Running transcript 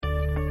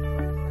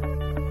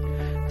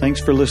Thanks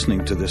for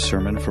listening to this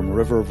sermon from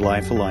River of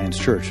Life Alliance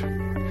Church.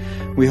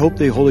 We hope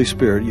the Holy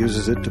Spirit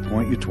uses it to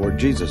point you toward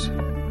Jesus.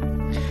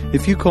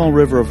 If you call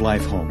River of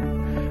Life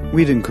home,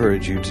 we'd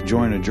encourage you to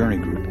join a journey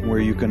group where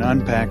you can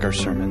unpack our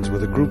sermons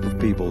with a group of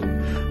people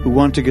who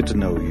want to get to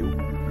know you,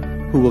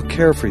 who will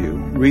care for you,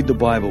 read the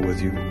Bible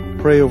with you,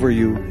 pray over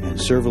you, and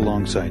serve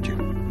alongside you.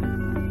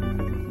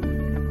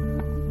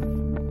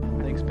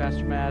 Thanks,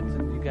 Pastor Matt,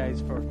 and you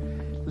guys for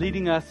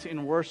leading us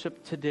in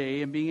worship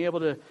today and being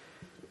able to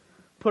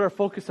put our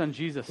focus on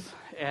Jesus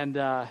and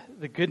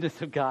the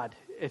goodness of God.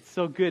 It's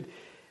so good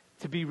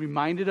to be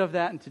reminded of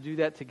that and to do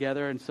that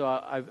together. And so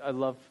I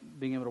love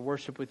being able to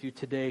worship with you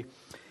today.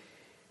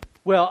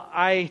 Well,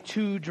 I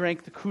too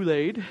drank the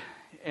Kool-Aid,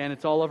 and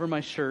it's all over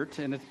my shirt,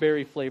 and it's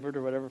berry flavored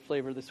or whatever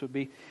flavor this would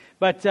be.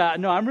 But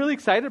no, I'm really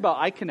excited about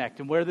iConnect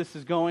and where this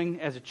is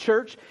going as a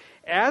church.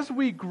 As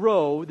we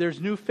grow,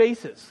 there's new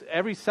faces.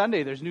 Every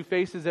Sunday, there's new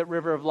faces at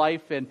River of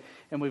Life, and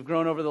we've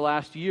grown over the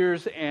last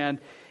years.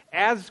 And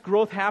as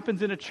growth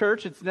happens in a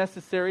church, it's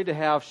necessary to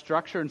have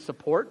structure and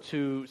support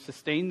to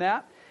sustain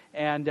that.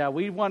 And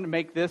we want to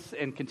make this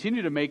and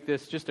continue to make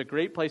this just a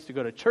great place to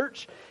go to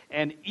church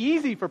and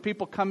easy for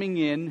people coming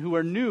in who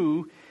are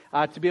new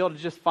to be able to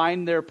just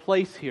find their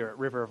place here at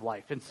River of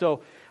Life. And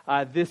so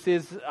this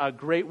is a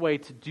great way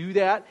to do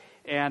that.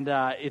 And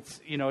it's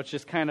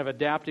just kind of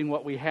adapting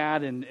what we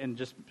had and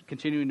just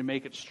continuing to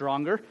make it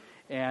stronger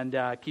and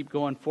keep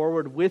going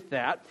forward with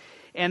that.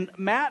 And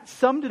Matt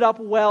summed it up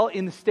well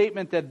in the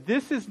statement that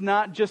this is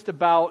not just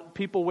about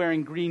people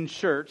wearing green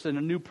shirts and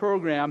a new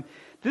program.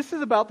 This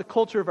is about the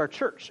culture of our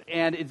church,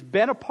 and it's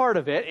been a part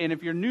of it. And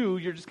if you're new,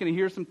 you're just going to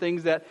hear some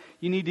things that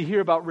you need to hear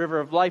about River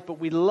of Life. But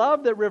we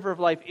love that River of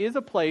Life is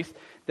a place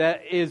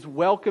that is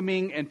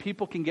welcoming and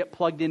people can get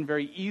plugged in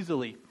very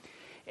easily.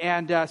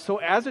 And so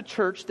as a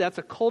church, that's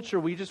a culture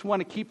we just want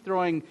to keep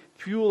throwing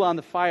fuel on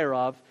the fire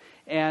of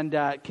and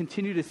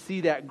continue to see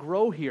that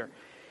grow here.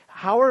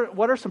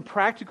 What are some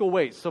practical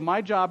ways? So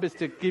my job is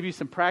to give you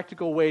some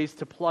practical ways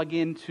to plug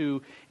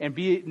into and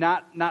be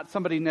not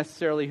somebody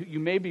necessarily, you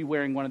may be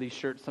wearing one of these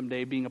shirts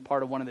someday, being a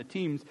part of one of the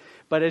teams,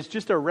 but as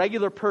just a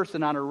regular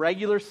person on a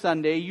regular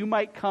Sunday, you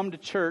might come to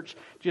church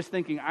just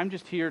thinking, I'm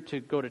just here to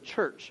go to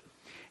church.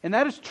 And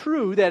that is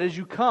true that as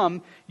you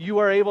come, you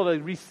are able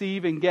to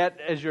receive and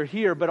get as you're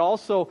here, but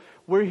also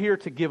we're here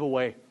to give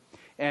away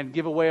and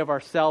give away of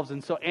ourselves.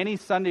 And so any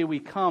Sunday we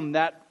come,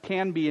 that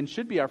can be and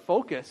should be our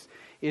focus,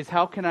 is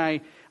how can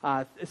I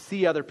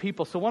see other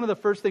people? So one of the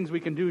first things we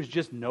can do is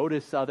just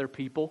notice other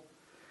people.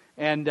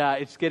 And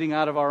it's getting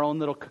out of our own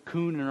little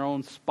cocoon in our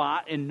own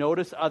spot and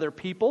notice other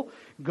people,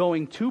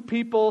 going to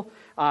people,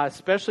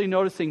 especially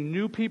noticing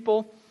new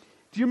people.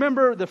 Do you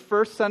remember the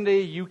first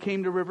Sunday you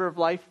came to River of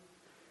Life?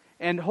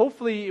 And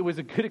hopefully it was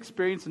a good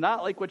experience,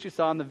 not like what you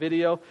saw in the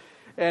video,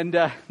 and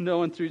no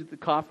one threw the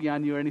coffee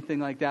on you or anything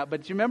like that.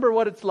 But do you remember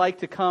what it's like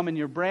to come and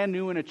you're brand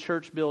new in a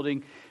church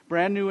building,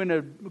 brand new in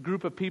a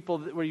group of people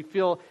where you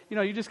feel,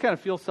 you just kind of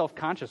feel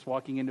self-conscious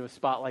walking into a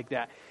spot like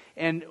that.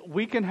 And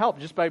we can help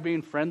just by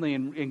being friendly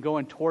and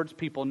going towards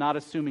people, not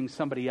assuming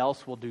somebody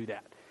else will do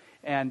that.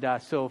 And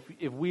so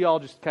if we all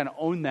just kind of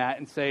own that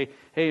and say,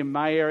 hey, in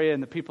my area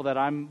and the people that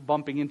I'm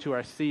bumping into or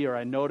I see or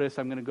I notice,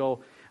 I'm going to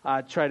go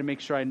try to make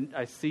sure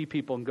I see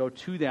people and go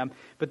to them.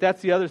 But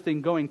that's the other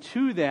thing, going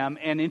to them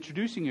and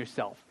introducing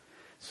yourself.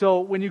 So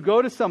when you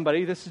go to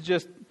somebody, this is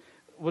just,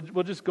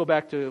 we'll just go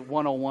back to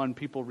 101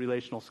 people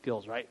relational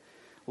skills, right?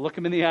 Look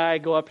them in the eye,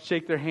 go up,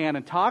 shake their hand,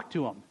 and talk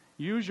to them.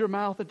 Use your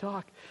mouth and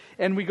talk.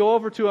 And we go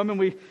over to them and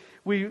we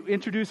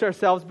introduce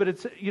ourselves, but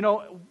it's,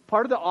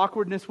 part of the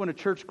awkwardness when a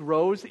church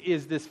grows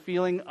is this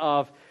feeling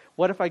of,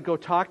 what if I go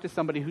talk to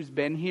somebody who's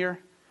been here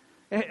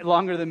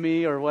longer than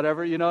me or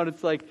whatever, and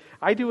it's like,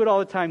 I do it all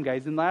the time,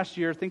 guys. And last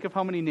year, think of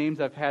how many names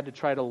I've had to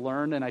try to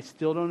learn, and I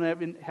still don't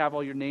even have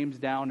all your names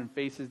down and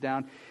faces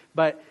down.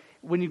 But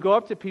when you go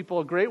up to people,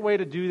 a great way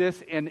to do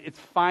this, and it's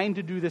fine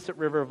to do this at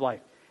River of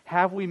Life.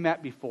 Have we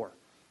met before?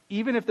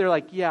 Even if they're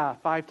like, yeah,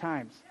 5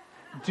 times.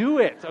 Do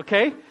it,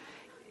 okay?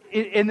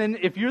 And then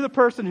if you're the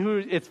person who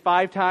it's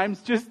 5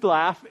 times, just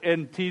laugh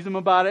and tease them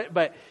about it.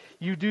 But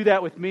you do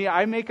that with me.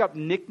 I make up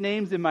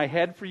nicknames in my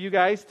head for you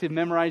guys to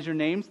memorize your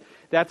names.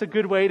 That's a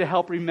good way to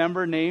help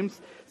remember names.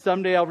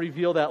 Someday I'll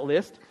reveal that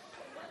list.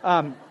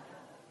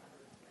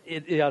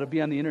 It ought to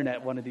be on the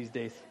internet one of these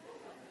days.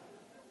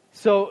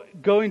 So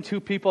going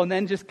to people and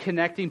then just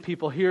connecting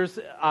people.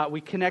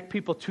 We connect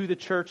people to the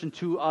church and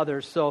to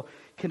others. So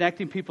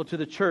connecting people to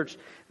the church.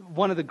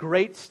 One of the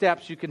great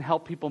steps you can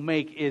help people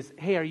make is,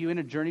 hey, are you in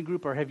a journey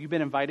group or have you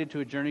been invited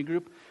to a journey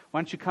group? Why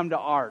don't you come to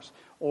ours?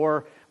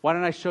 Or why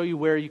don't I show you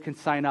where you can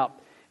sign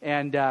up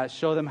and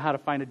show them how to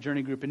find a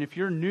journey group? And if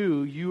you're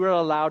new, you are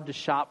allowed to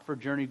shop for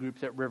journey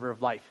groups at River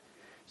of Life.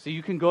 So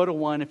you can go to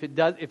one. If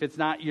it's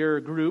not your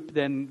group,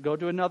 then go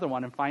to another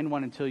one and find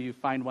one until you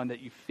find one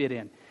that you fit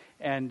in.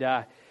 And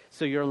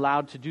so you're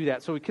allowed to do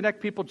that. So we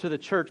connect people to the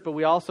church, but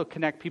we also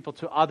connect people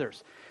to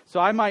others. So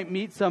I might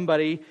meet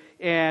somebody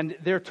and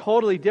they're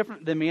totally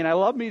different than me, and I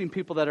love meeting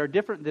people that are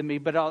different than me,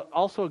 but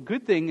also a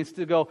good thing is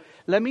to go,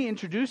 let me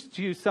introduce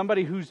to you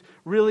somebody who's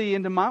really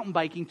into mountain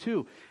biking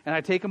too. And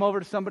I take them over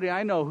to somebody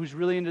I know who's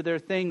really into their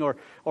thing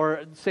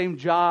or same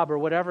job or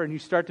whatever, and you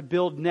start to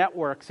build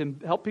networks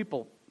and help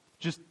people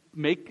just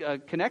make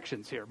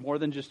connections here more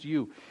than just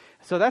you.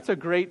 So that's a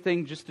great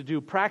thing just to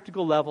do,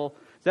 practical level.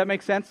 Does that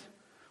make sense?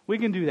 We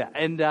can do that.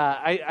 And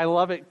I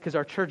love it because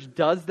our church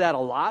does that a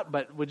lot,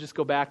 but we'll just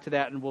go back to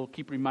that and we'll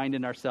keep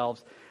reminding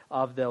ourselves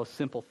of those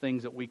simple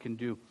things that we can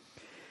do.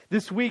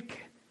 This week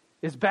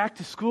is back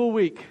to school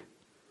week.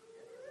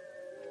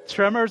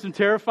 Tremors and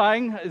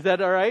terrifying. Is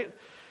that all right?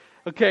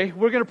 Okay,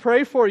 we're going to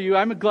pray for you.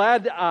 I'm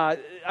glad,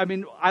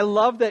 I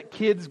love that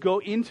kids go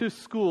into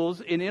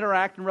schools and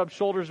interact and rub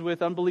shoulders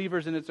with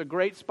unbelievers, and it's a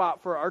great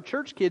spot for our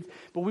church kids,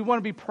 but we want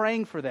to be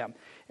praying for them,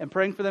 and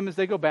praying for them as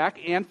they go back,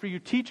 and for you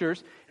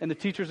teachers and the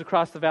teachers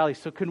across the valley.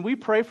 So can we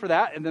pray for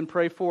that, and then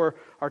pray for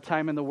our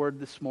time in the Word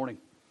this morning?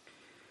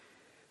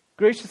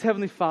 Gracious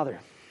Heavenly Father,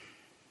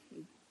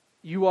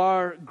 you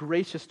are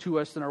gracious to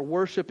us, and our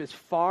worship is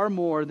far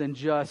more than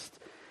just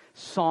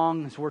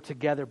songs we're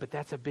together, but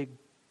that's a big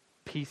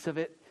piece of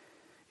it,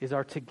 is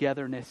our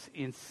togetherness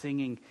in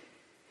singing.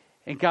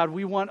 And God,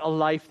 we want a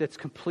life that's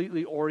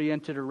completely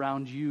oriented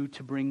around you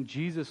to bring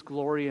Jesus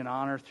glory and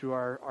honor through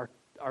our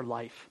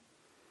life.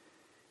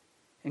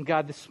 And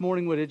God, this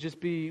morning,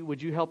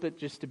 would you help it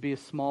just to be a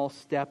small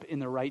step in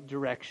the right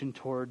direction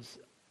towards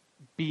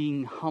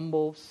being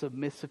humble,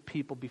 submissive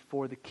people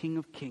before the King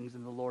of Kings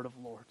and the Lord of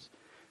Lords,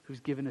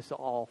 who's given us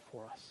all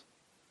for us.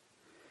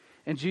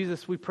 And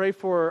Jesus, we pray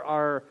for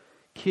our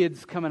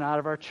kids coming out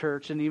of our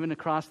church and even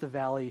across the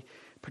valley,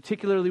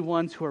 particularly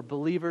ones who are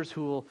believers,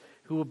 who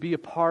will be a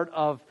part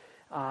of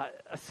a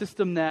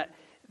system that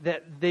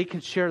they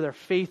can share their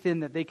faith in,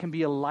 that they can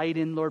be a light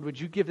in. Lord, would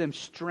you give them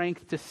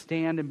strength to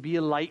stand and be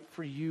a light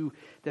for you,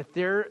 that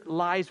their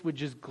lives would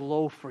just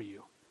glow for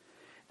you,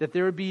 that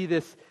there would be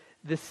this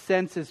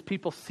sense as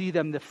people see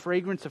them, the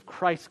fragrance of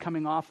Christ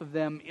coming off of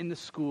them in the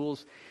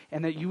schools,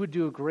 and that you would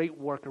do a great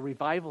work, a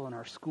revival in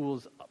our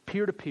schools,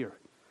 peer to peer.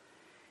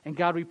 And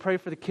God, we pray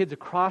for the kids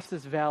across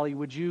this valley.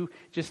 Would you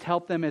just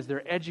help them as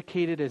they're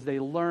educated, as they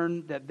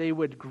learn, that they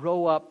would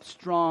grow up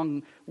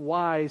strong,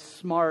 wise,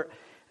 smart,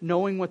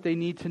 knowing what they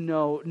need to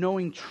know,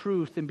 knowing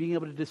truth and being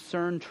able to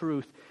discern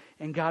truth.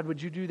 And God,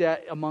 would you do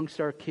that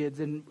amongst our kids?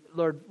 And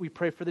Lord, we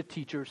pray for the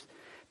teachers,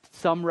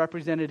 some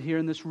represented here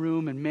in this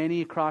room and many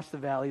across the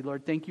valley.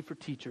 Lord, thank you for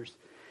teachers.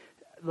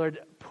 Lord,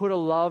 put a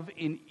love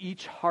in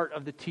each heart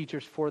of the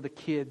teachers for the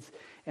kids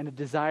and a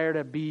desire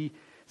to be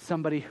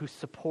somebody who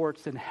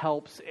supports and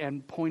helps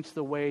and points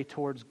the way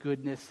towards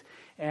goodness,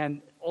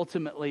 and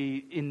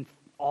ultimately in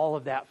all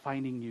of that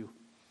finding you.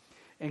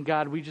 And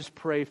God, we just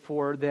pray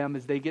for them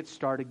as they get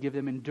started. Give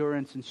them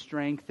endurance and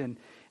strength,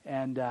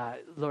 and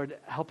Lord,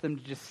 help them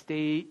to just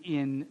stay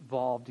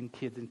involved in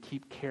kids and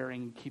keep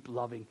caring and keep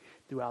loving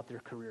throughout their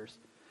careers.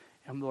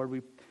 And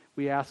Lord,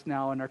 we ask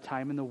now in our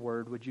time in the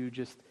Word, would you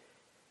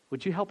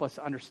help us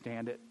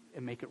understand it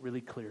and make it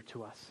really clear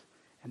to us,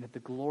 and that the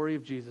glory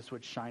of Jesus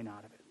would shine out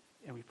of it.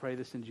 And we pray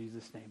this in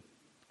Jesus' name.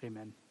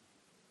 Amen.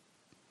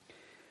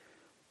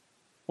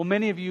 Well,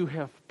 many of you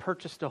have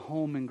purchased a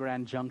home in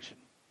Grand Junction.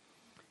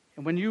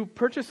 And when you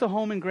purchase a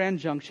home in Grand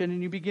Junction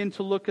and you begin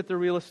to look at the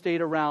real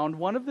estate around,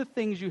 one of the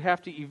things you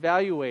have to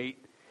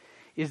evaluate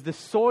is the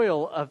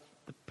soil of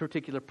the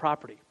particular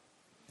property.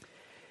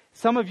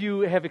 Some of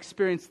you have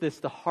experienced this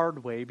the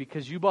hard way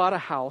because you bought a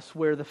house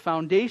where the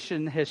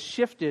foundation has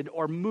shifted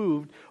or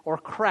moved or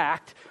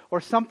cracked,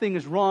 or something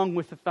is wrong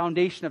with the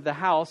foundation of the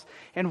house.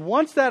 And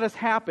once that has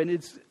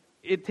happened,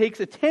 it takes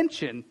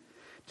attention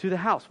to the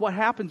house. What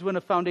happens when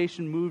a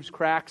foundation moves,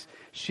 cracks,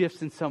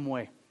 shifts in some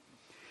way?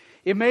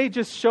 It may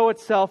just show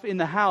itself in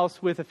the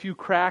house with a few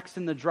cracks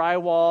in the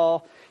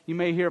drywall. You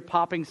may hear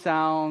popping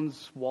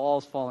sounds,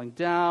 walls falling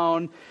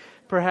down,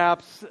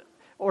 perhaps,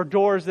 or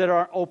doors that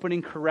aren't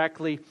opening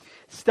correctly.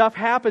 Stuff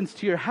happens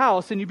to your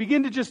house, and you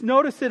begin to just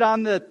notice it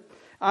on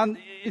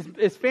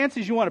as fancy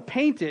as you want to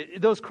paint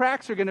it. Those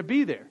cracks are going to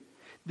be there.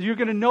 You're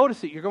going to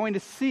notice it. You're going to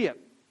see it.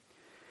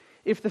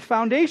 If the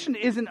foundation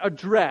isn't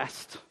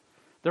addressed,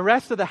 the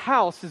rest of the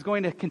house is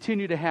going to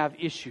continue to have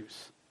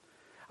issues.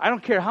 I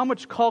don't care how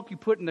much caulk you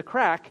put in the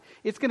crack,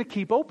 it's going to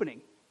keep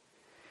opening.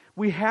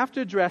 We have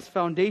to address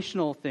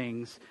foundational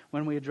things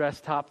when we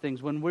address top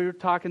things. When we were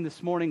talking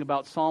this morning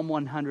about Psalm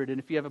 100, and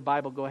if you have a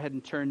Bible, go ahead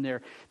and turn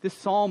there. This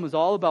psalm is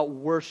all about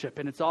worship,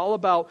 and it's all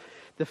about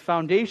the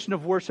foundation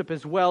of worship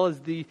as well as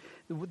the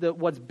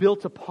what's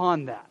built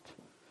upon that.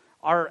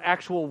 Our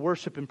actual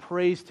worship and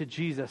praise to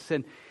Jesus,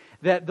 and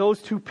that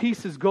those two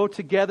pieces go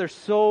together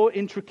so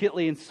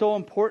intricately and so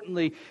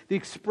importantly, the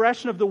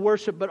expression of the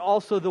worship, but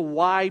also the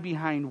why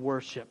behind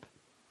worship.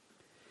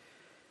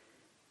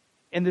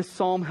 And this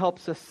psalm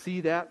helps us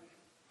see that.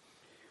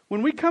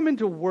 When we come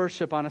into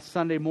worship on a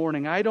Sunday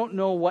morning, I don't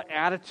know what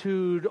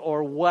attitude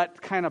or what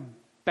kind of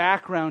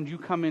background you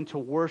come into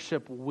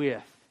worship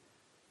with.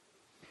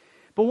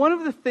 But one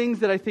of the things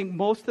that I think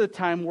most of the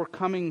time we're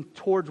coming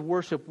towards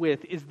worship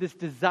with is this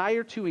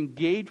desire to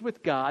engage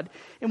with God.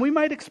 And we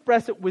might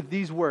express it with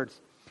these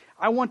words.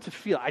 I want to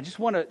feel,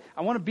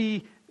 I want to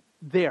be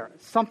there,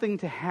 something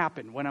to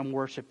happen when I'm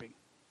worshiping.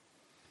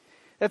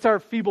 That's our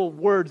feeble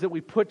words that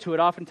we put to it.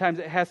 Oftentimes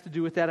it has to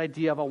do with that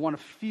idea of I want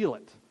to feel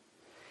it.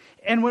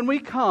 And when we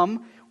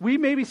come, we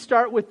maybe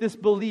start with this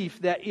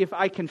belief that if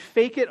I can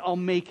fake it, I'll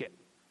make it.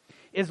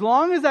 As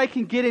long as I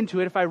can get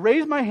into it, if I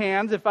raise my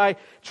hands, if I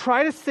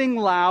try to sing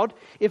loud,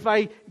 if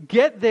I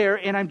get there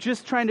and I'm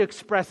just trying to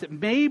express it,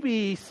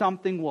 maybe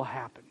something will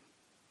happen.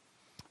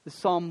 The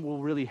psalm will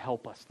really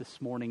help us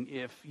this morning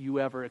if you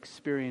ever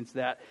experience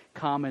that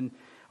common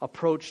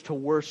approach to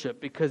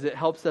worship, because it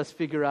helps us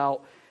figure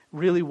out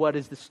really what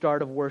is the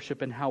start of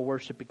worship and how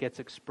worship gets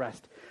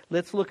expressed.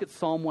 Let's look at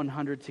Psalm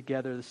 100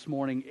 together this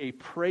morning, a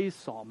praise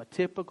psalm, a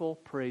typical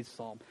praise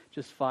psalm,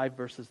 just 5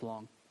 verses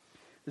long.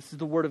 This is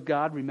the word of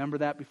God. Remember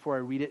that before I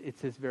read it.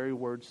 It's His very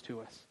words to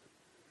us.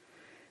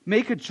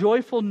 Make a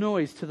joyful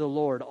noise to the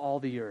Lord, all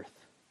the earth.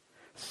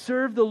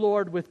 Serve the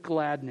Lord with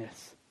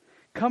gladness.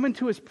 Come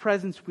into His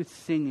presence with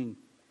singing.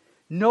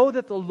 Know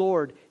that the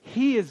Lord,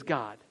 He is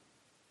God.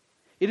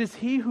 It is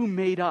He who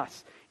made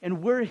us,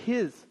 and we're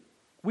His.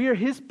 We are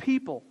His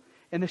people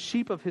and the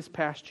sheep of His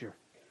pasture.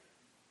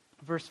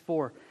 Verse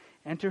 4,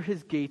 enter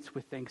His gates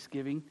with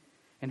thanksgiving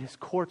and His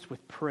courts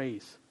with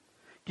praise.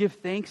 Give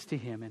thanks to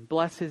Him and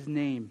bless His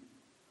name.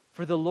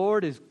 For the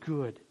Lord is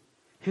good.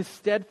 His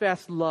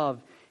steadfast love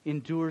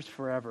endures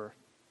forever,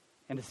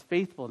 and His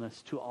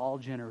faithfulness to all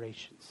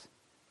generations.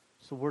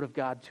 It's the word of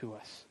God to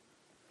us.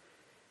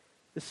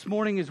 This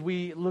morning, as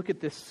we look at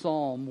this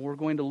psalm, we're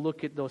going to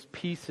look at those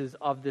pieces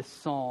of this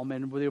psalm.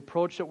 And the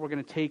approach that we're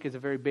going to take is a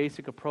very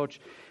basic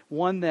approach,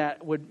 one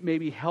that would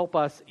maybe help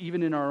us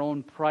even in our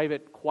own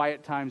private,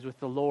 quiet times with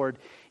the Lord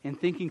in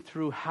thinking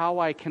through how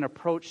I can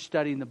approach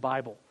studying the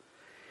Bible.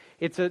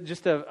 It's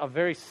just a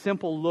very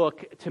simple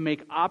look to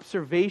make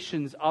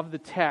observations of the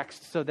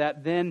text so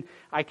that then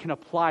I can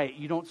apply it.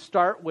 You don't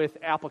start with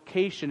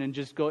application and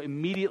just go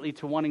immediately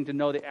to wanting to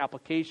know the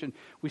application.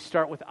 We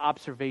start with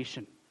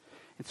observation.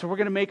 And so we're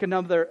going to make a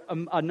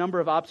number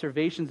of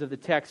observations of the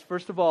text.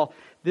 First of all,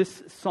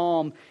 this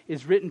psalm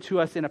is written to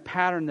us in a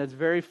pattern that's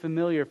very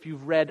familiar if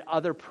you've read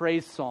other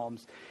praise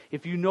psalms.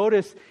 If you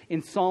notice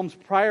in psalms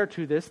prior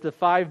to this, the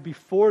 5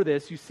 before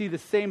this, you see the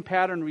same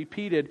pattern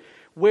repeated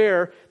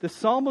where the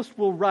psalmist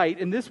will write,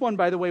 and this one,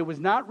 by the way, was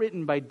not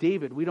written by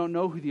David. We don't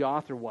know who the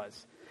author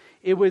was.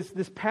 It was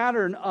this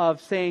pattern of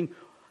saying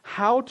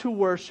how to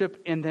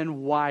worship and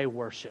then why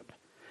worship.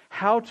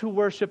 How to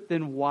worship,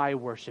 then why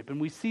worship. And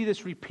we see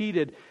this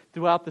repeated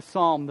throughout the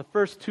psalm. The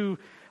first two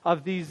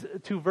of these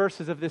 2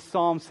 verses of this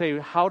psalm say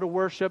how to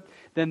worship,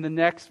 then the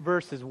next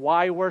verse is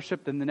why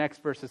worship, then the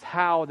next verse is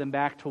how, then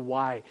back to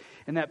why.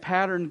 And that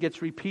pattern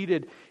gets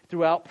repeated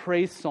throughout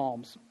praise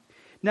psalms.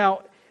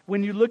 Now,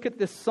 when you look at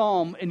this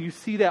psalm and you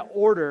see that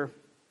order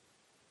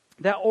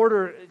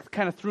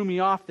kind of threw me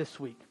off this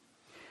week.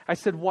 I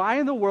said, why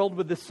in the world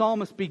would the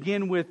psalmist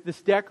begin with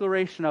this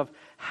declaration of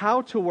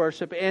how to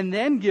worship and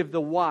then give the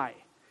why?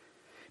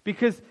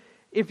 Because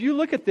if you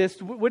look at this,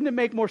 wouldn't it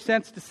make more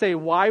sense to say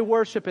why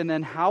worship and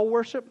then how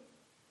worship?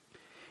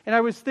 And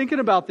I was thinking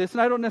about this,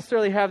 and I don't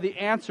necessarily have the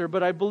answer,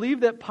 but I believe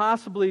that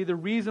possibly the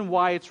reason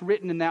why it's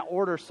written in that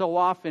order so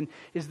often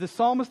is the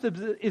psalmist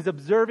is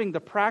observing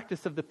the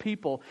practice of the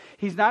people.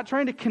 He's not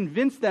trying to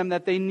convince them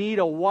that they need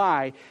a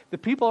why. The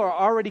people are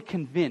already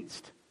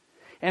convinced.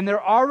 And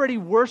they're already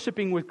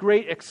worshiping with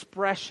great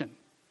expression.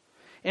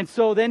 And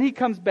so then he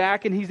comes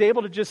back and he's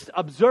able to just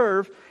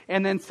observe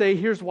and then say,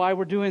 here's why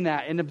we're doing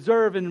that. And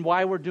observe and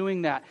why we're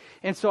doing that.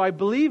 And so I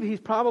believe he's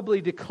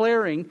probably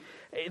declaring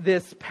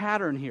this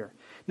pattern here.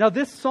 Now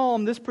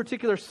this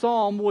particular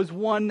psalm was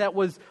one that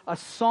was a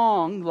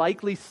song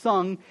likely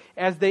sung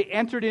as they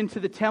entered into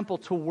the temple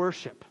to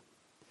worship.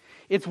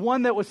 It's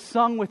one that was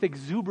sung with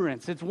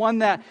exuberance. It's one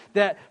that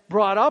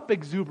brought up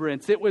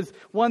exuberance. It was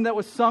one that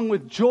was sung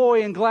with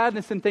joy and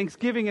gladness and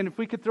thanksgiving. And if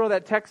we could throw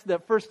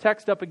that first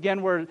text up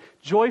again where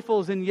joyful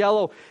is in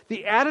yellow,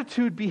 the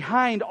attitude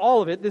behind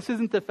all of it, this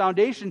isn't the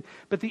foundation,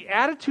 but the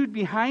attitude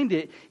behind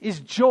it is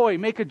joy.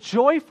 Make a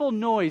joyful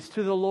noise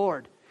to the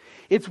Lord.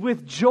 It's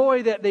with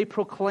joy that they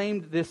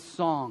proclaimed this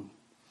song.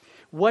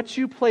 What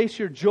you place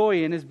your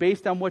joy in is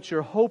based on what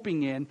you're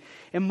hoping in.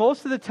 And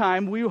most of the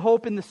time, we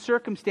hope in the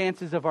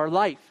circumstances of our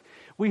life.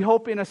 We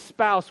hope in a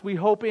spouse. We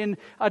hope in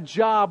a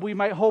job. We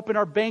might hope in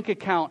our bank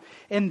account.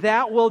 And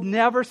that will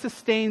never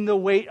sustain the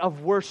weight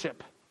of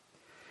worship.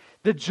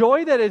 The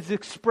joy that is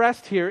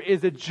expressed here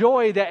is a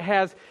joy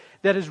that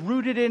is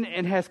rooted in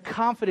and has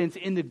confidence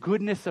in the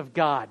goodness of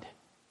God.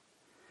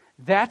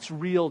 That's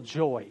real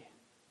joy.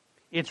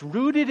 It's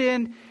rooted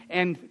in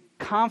and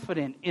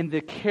confident in the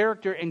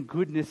character and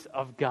goodness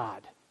of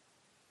God.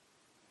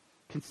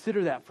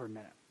 Consider that for a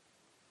minute.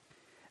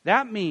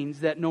 That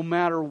means that no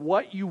matter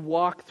what you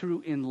walk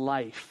through in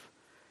life,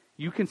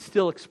 you can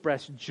still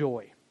express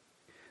joy.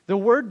 The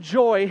word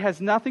joy has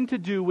nothing to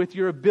do with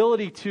your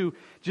ability to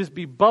just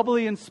be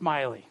bubbly and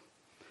smiley.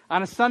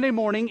 On a Sunday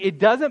morning, it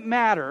doesn't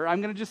matter, I'm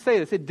going to just say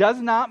this, it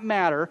does not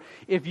matter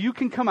if you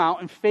can come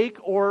out and fake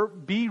or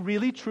be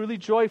really, truly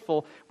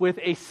joyful with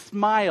a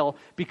smile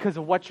because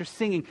of what you're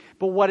singing.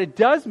 But what it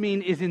does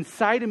mean is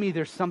inside of me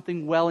there's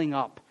something welling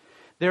up.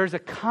 There's a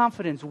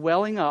confidence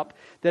welling up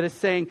that is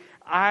saying,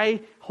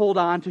 I hold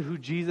on to who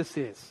Jesus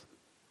is.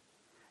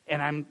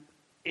 And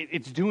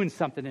it's doing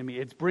something in me.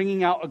 It's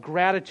bringing out a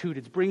gratitude.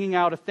 It's bringing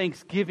out a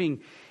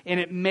thanksgiving. And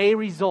it may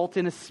result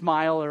in a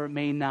smile or it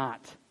may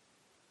not.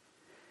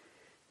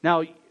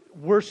 Now,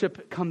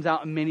 worship comes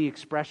out in many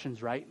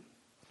expressions, right?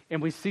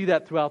 And we see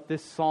that throughout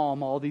this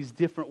psalm, all these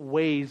different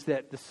ways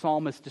that the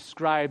psalmist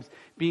describes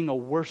being a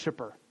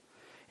worshiper.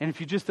 And if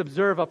you just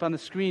observe up on the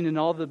screen, and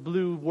all the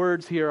blue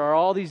words here are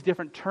all these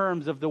different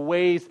terms of the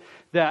ways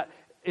that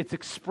it's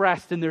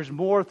expressed. And there's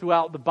more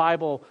throughout the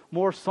Bible,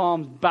 more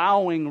psalms,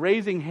 bowing,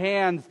 raising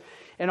hands,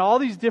 and all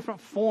these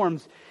different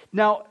forms.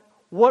 Now,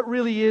 what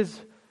really is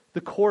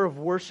the core of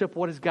worship?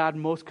 What is God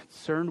most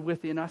concerned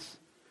with in us?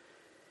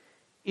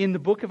 In the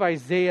book of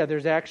Isaiah,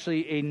 there's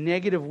actually a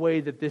negative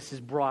way that this is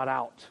brought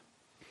out,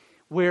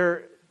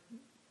 where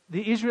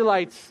the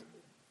Israelites'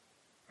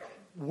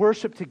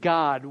 worship to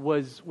God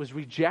was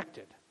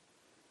rejected.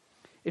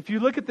 If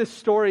you look at this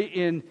story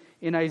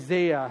in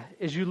Isaiah,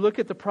 as you look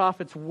at the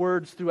prophet's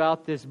words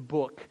throughout this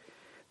book,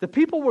 the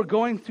people were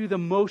going through the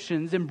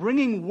motions and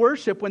bringing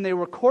worship when they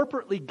were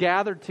corporately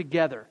gathered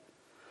together,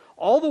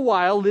 all the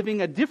while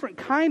living a different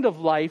kind of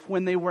life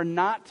when they were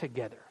not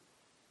together.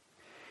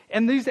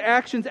 And these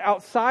actions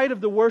outside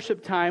of the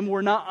worship time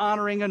were not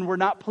honoring and were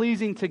not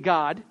pleasing to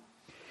God.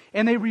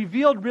 And they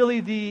revealed really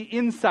the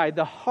inside,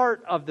 the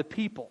heart of the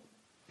people.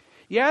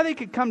 Yeah, they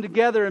could come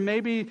together and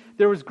maybe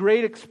there was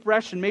great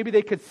expression. Maybe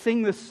they could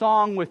sing the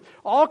song with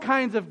all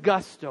kinds of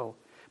gusto.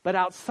 But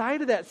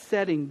outside of that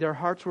setting, their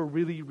hearts were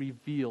really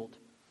revealed.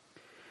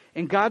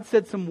 And God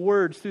said some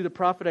words through the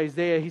prophet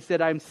Isaiah. He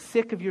said, I'm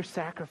sick of your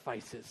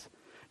sacrifices.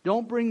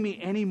 Don't bring me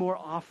any more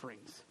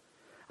offerings.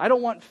 I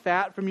don't want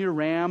fat from your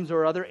rams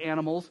or other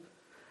animals.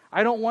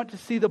 I don't want to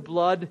see the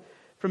blood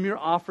from your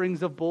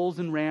offerings of bulls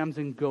and rams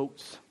and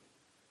goats.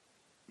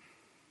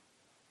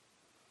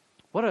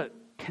 What a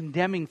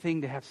condemning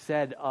thing to have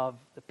said of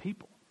the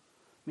people.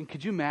 I mean,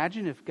 could you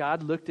imagine if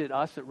God looked at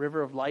us at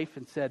River of Life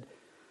and said,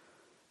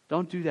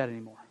 don't do that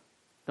anymore.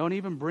 Don't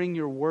even bring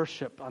your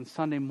worship on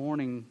Sunday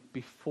morning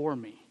before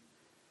me.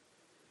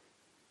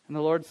 And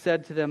the Lord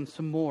said to them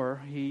some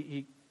more.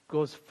 He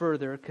goes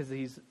further because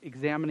he's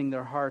examining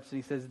their hearts. And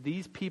he says,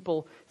 these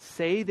people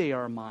say they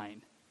are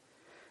mine.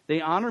 They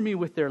honor me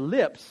with their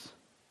lips,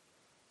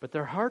 but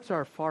their hearts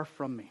are far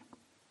from me.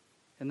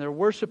 And their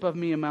worship of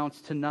me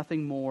amounts to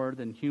nothing more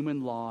than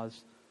human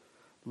laws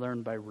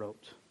learned by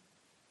rote.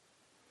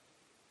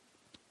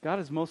 God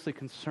is mostly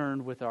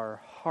concerned with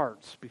our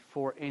hearts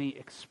before any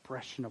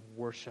expression of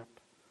worship.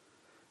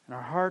 And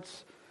our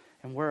hearts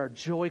and where our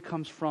joy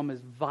comes from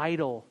is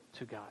vital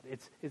to God.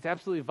 It's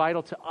absolutely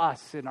vital to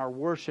us in our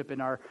worship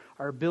and our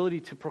ability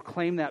to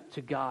proclaim that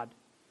to God.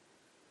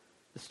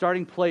 The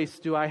starting place,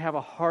 do I have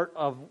a heart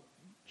of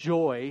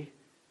joy?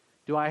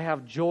 Do I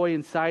have joy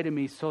inside of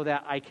me so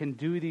that I can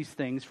do these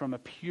things from a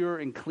pure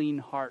and clean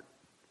heart?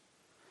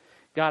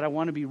 God, I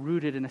want to be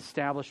rooted and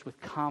established with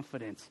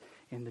confidence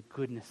in the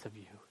goodness of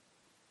you.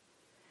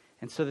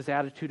 And so this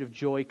attitude of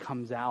joy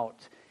comes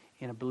out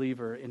in a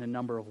believer in a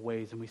number of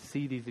ways, and we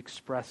see these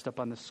expressed up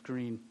on the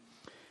screen.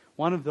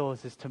 One of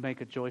those is to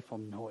make a joyful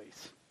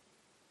noise.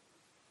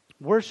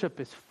 Worship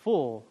is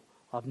full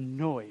of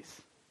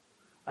noise,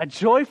 a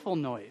joyful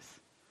noise,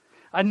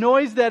 a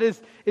noise that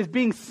is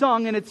being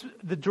sung, and it's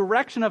the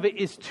direction of it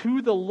is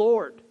to the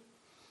Lord.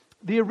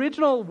 The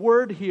original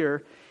word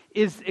here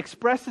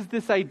expresses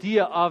this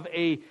idea of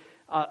a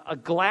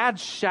glad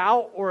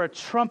shout or a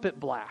trumpet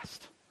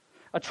blast.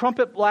 A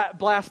trumpet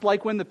blast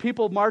like when the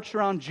people marched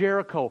around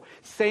Jericho.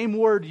 Same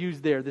word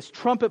used there. This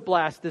trumpet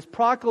blast, this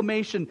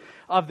proclamation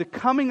of the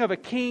coming of a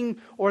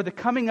king or the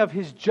coming of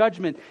his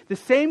judgment. The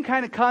same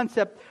kind of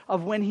concept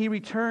of when he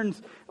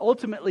returns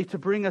ultimately to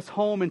bring us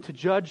home and to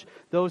judge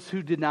those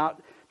who did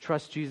not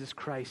trust Jesus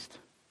Christ.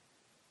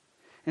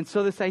 And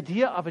so this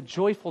idea of a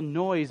joyful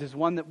noise is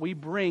one that we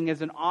bring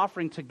as an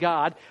offering to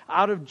God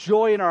out of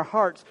joy in our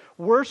hearts.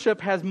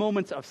 Worship has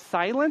moments of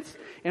silence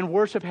and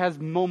worship has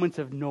moments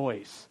of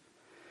noise.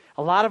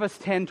 A lot of us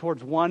tend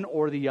towards one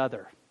or the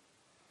other.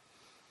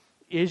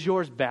 Is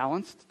yours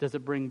balanced? Does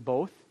it bring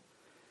both?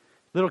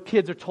 Little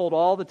kids are told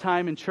all the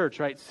time in church,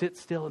 right? Sit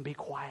still and be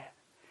quiet.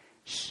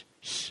 Shh,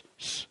 shh,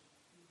 shh.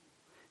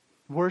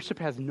 Worship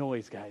has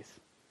noise, guys.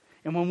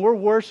 And when we're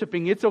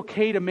worshiping, it's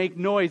okay to make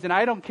noise. And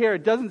I don't care.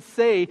 It doesn't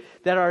say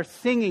that our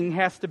singing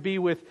has to be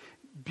with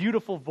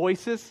beautiful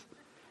voices.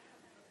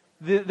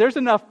 There's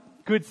enough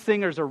good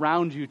singers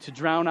around you to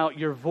drown out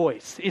your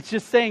voice. It's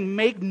just saying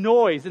make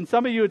noise. And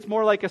some of you, it's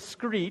more like a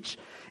screech.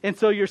 And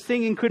so your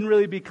singing couldn't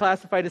really be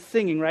classified as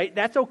singing, right?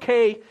 That's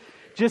okay.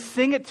 Just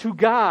sing it to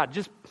God.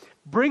 Just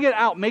bring it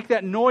out. Make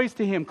that noise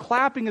to Him.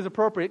 Clapping is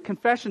appropriate.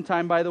 Confession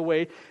time, by the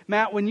way.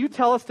 Matt, when you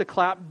tell us to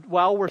clap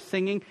while we're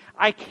singing,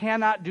 I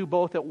cannot do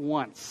both at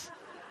once.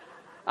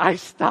 I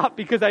stop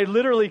because I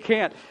literally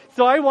can't.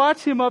 So I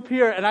watch him up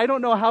here, and I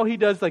don't know how he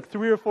does like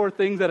 3 or 4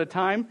 things at a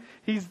time.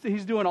 He's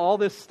doing all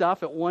this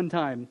stuff at one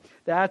time.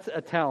 That's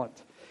a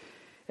talent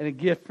and a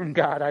gift from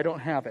God. I don't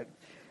have it.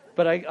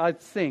 But I'll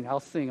sing.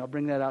 I'll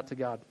bring that out to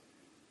God.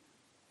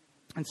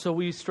 And so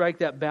we strike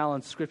that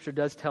balance. Scripture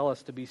does tell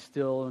us to be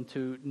still and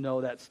to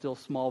know that still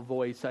small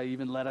voice. I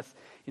even led us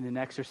in an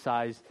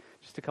exercise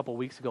just a couple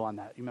weeks ago on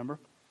that. You remember?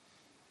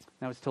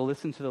 That was to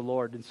listen to the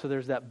Lord. And so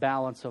there's that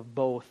balance of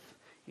both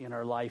in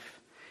our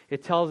life.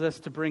 It tells us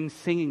to bring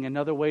singing.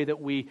 Another way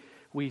that we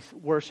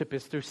worship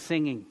is through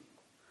singing.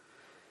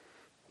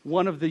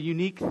 One of the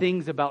unique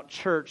things about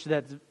church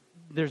that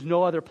there's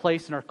no other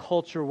place in our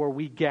culture where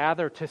we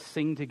gather to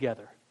sing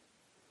together.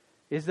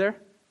 Is there?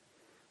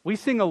 We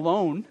sing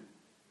alone.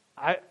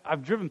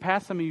 I've driven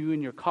past some of you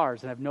in your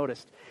cars, and I've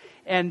noticed.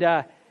 And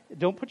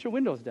don't put your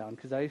windows down,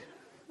 because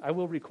I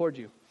will record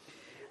you.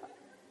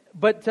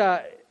 But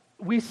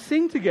we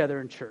sing together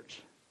in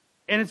church.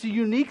 And it's a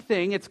unique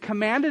thing. It's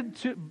commanded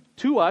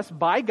to us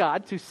by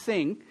God to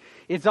sing.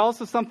 It's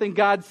also something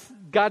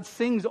God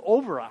sings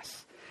over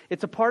us.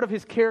 It's a part of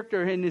His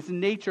character and His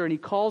nature, and He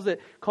calls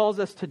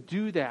us to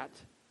do that.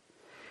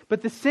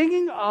 But the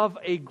singing of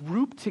a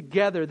group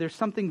together, there's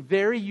something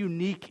very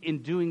unique in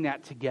doing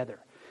that together.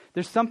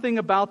 There's something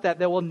about that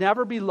will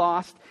never be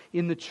lost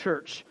in the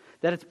church.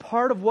 That it's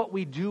part of what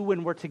we do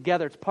when we're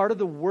together. It's part of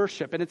the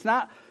worship. And it's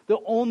not the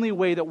only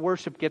way that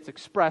worship gets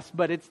expressed,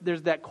 but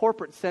there's that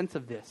corporate sense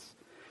of this.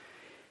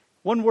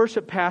 One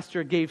worship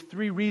pastor gave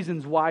 3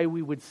 reasons why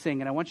we would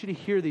sing. And I want you to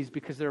hear these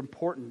because they're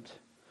important.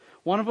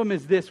 One of them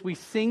is this: we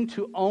sing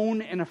to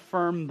own and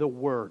affirm the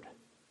Word.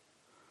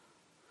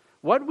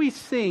 What we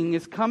sing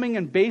is coming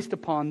and based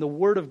upon the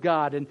Word of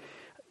God. And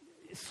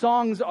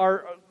songs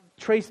are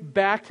traced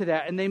back to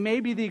that. And they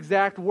may be the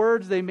exact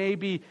words, they may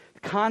be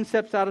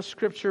concepts out of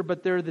Scripture,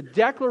 but they're the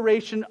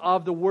declaration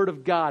of the Word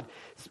of God,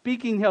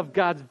 speaking of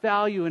God's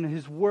value and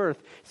His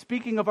worth,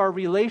 speaking of our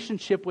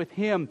relationship with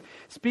Him,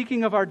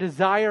 speaking of our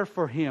desire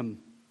for Him.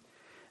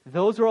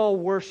 Those are all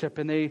worship,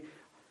 and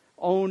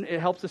it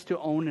helps us to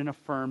own and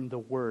affirm the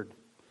Word.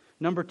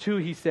 Number 2,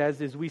 he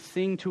says, is we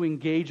sing to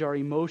engage our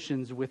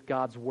emotions with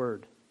God's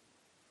Word.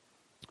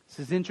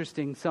 This is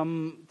interesting.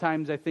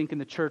 Sometimes I think in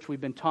the church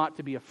we've been taught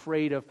to be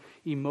afraid of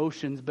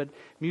emotions, but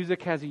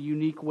music has a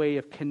unique way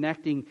of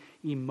connecting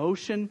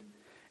emotion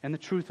and the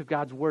truth of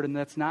God's Word, and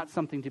that's not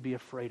something to be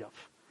afraid of.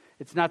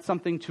 It's not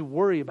something to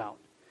worry about.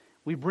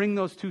 We bring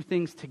those 2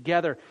 things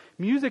together.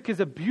 Music is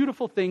a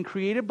beautiful thing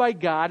created by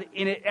God,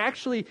 and it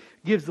actually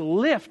gives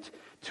lift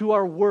to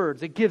our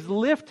words. It gives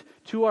lift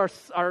to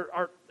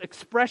our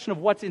expression of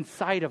what's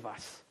inside of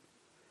us.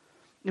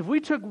 If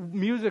we took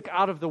music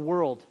out of the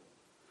world,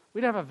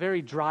 we'd have a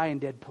very dry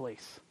and dead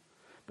place.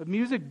 But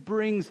music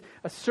brings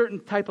a certain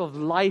type of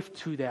life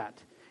to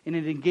that, and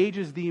it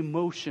engages the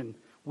emotion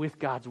with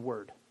God's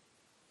Word.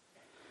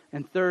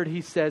 And third,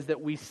 he says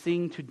that we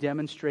sing to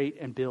demonstrate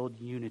and build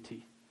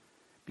unity,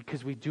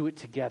 because we do it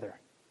together.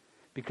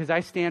 Because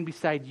I stand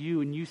beside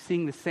you and you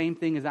sing the same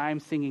thing as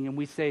I'm singing, and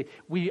we say,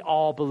 we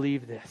all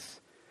believe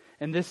this.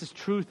 And this is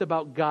truth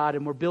about God,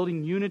 and we're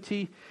building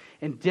unity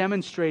and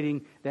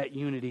demonstrating that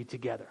unity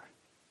together.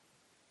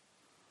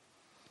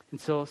 And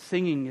so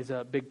singing is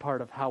a big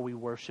part of how we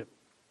worship.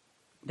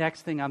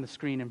 Next thing on the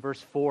screen in verse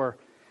 4,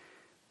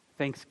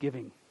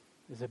 thanksgiving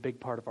is a big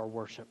part of our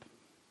worship.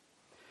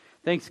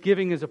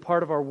 Thanksgiving is a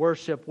part of our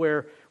worship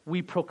where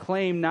we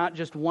proclaim not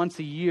just once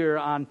a year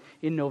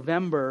in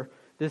November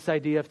this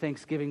idea of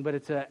Thanksgiving, but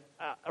it's a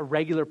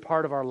regular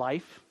part of our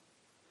life.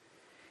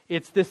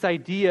 It's this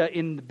idea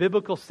in the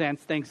biblical sense.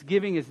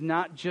 Thanksgiving is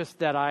not just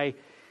that I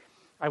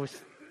was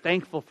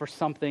thankful for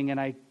something and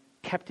I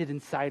kept it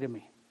inside of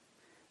me.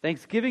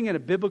 Thanksgiving in a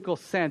biblical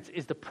sense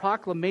is the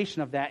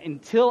proclamation of that.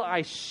 Until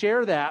I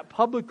share that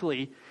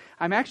publicly,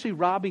 I'm actually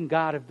robbing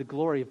God of the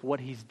glory of what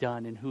He's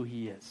done and who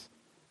He is.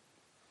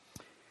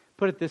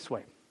 Put it this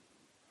way.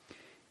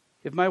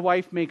 If my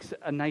wife makes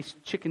a nice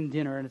chicken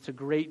dinner and it's a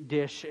great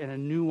dish and a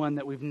new one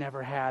that we've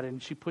never had,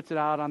 and she puts it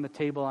out on the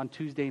table on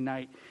Tuesday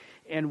night,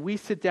 and we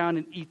sit down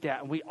and eat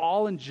that, and we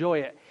all enjoy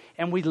it,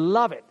 and we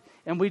love it,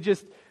 and we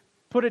just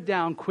put it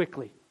down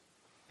quickly.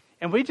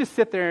 And we just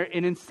sit there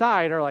and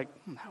inside are like,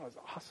 that was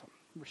awesome.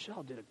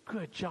 Rochelle did a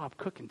good job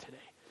cooking today.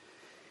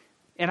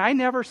 And I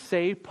never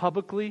say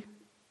publicly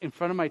in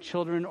front of my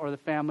children or the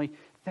family,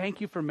 thank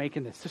you for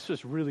making this. This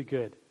was really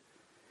good.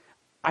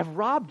 I've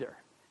robbed her.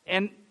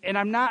 And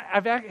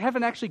I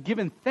haven't actually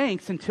given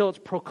thanks until it's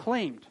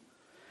proclaimed.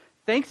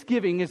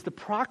 Thanksgiving is the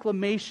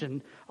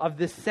proclamation of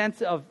this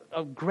sense of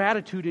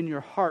gratitude in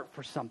your heart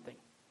for something.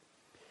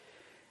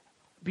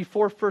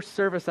 Before first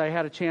service, I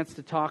had a chance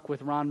to talk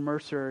with Ron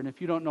Mercer. And if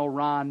you don't know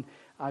Ron,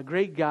 a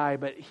great guy,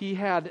 but he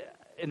had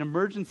an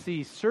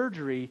emergency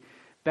surgery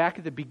back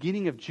at the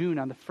beginning of June,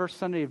 on the first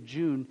Sunday of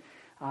June.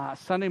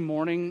 Sunday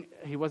morning,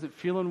 he wasn't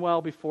feeling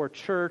well before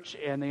church,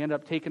 and they ended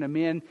up taking him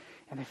in.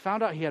 And they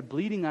found out he had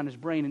bleeding on his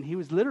brain, and he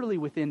was literally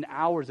within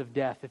hours of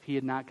death if he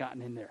had not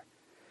gotten in there.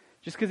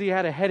 Just because he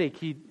had a headache,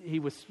 he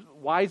was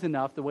wise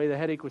enough, the way the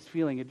headache was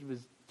feeling, it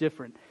was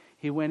different.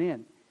 He went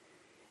in.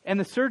 And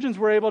the surgeons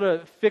were able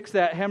to fix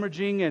that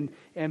hemorrhaging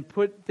and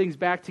put things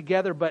back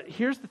together. But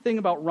here's the thing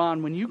about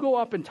Ron. When you go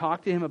up and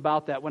talk to him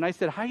about that, when I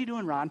said, "How you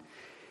doing, Ron?"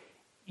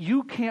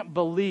 you can't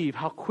believe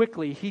how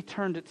quickly he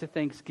turned it to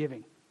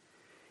thanksgiving.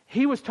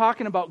 He was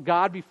talking about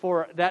God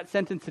before that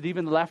sentence had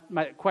even left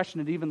my question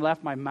had even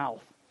left my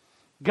mouth.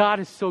 God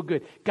is so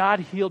good. God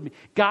healed me.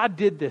 God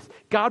did this.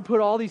 God put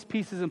all these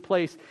pieces in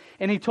place.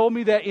 And he told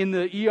me that in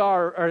the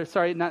ER, or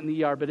sorry, not in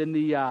the ER, but in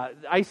the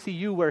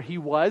ICU where he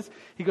was,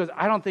 he goes,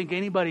 "I don't think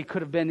anybody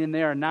could have been in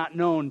there and not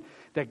known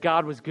that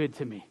God was good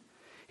to me."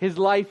 His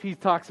life, he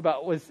talks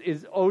about,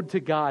 is owed to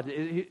God.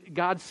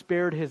 God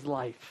spared his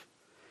life.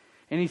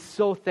 And he's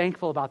so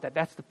thankful about that.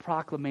 That's the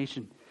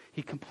proclamation.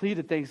 He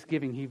completed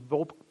Thanksgiving. He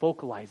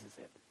vocalizes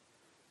it.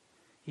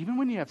 Even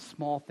when you have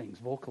small things,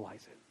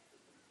 vocalize it.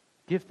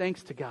 Give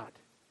thanks to God.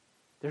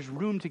 There's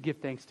room to give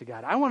thanks to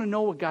God. I want to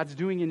know what God's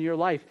doing in your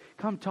life.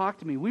 Come talk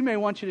to me. We may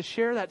want you to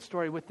share that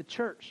story with the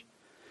church.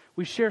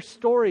 We share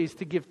stories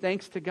to give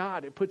thanks to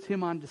God. It puts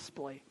Him on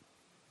display.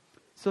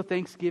 So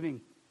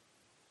Thanksgiving.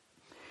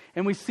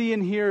 And we see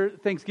in here,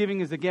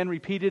 Thanksgiving is again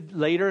repeated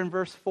later in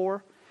verse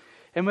 4.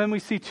 And when we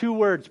see two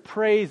words,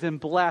 praise and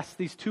bless,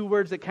 these two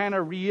words that kind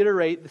of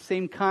reiterate the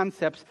same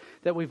concepts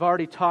that we've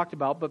already talked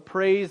about. But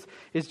praise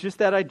is just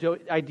that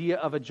idea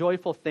of a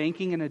joyful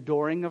thanking and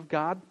adoring of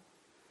God.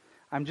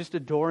 I'm just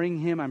adoring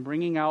Him. I'm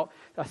bringing out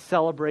a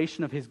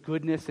celebration of His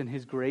goodness and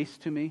His grace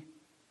to me.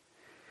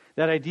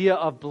 That idea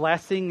of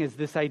blessing is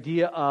this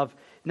idea of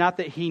not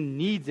that He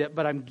needs it,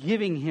 but I'm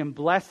giving Him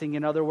blessing.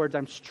 In other words,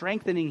 I'm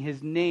strengthening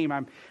His name.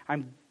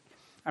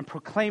 I'm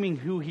proclaiming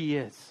who He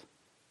is.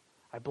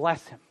 I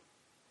bless Him.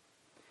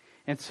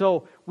 And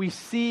so we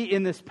see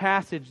in this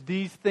passage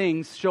these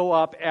things show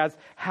up as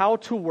how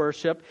to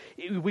worship.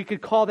 We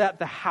could call that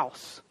the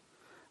house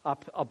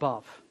up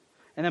above.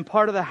 And then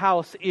part of the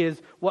house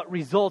is what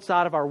results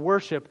out of our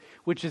worship,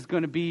 which is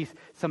going to be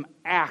some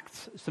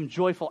acts, some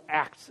joyful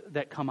acts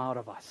that come out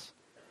of us.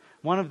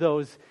 One of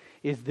those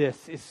is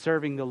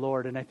serving the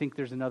Lord. And I think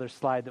there's another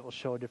slide that will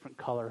show a different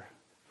color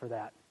for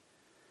that.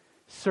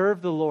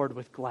 Serve the Lord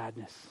with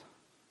gladness.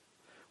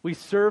 We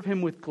serve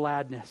Him with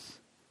gladness.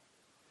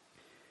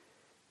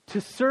 To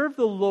serve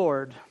the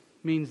Lord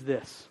means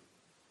this.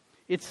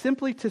 It's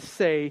simply to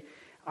say,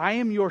 I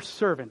am your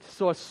servant.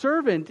 So a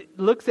servant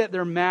looks at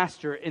their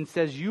master and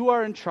says, you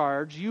are in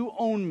charge, you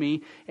own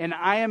me, and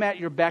I am at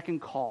your beck and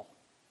call.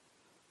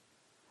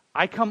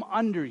 I come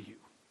under you.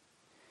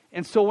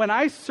 And so when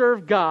I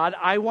serve God,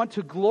 I want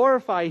to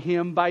glorify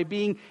Him by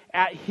being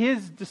at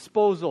His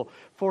disposal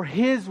for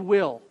His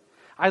will.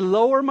 I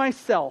lower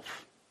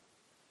myself.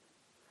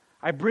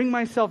 I bring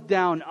myself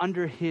down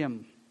under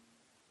Him.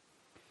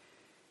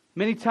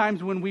 Many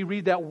times when we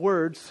read that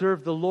word,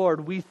 serve the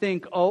Lord, we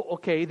think, oh,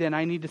 okay, then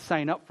I need to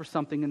sign up for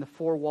something in the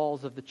four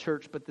walls of the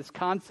church. But this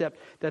concept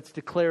that's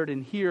declared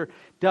in here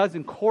does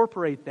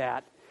incorporate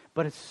that,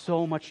 but it's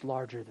so much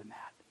larger than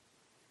that.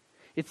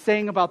 It's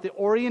saying about the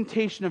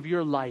orientation of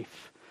your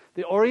life.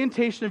 The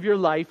orientation of your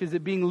life, is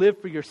it being lived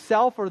for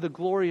yourself or the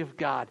glory of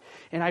God?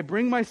 And I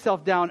bring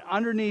myself down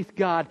underneath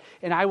God,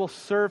 and I will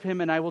serve Him,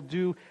 and I will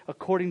do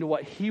according to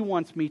what He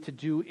wants me to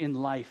do in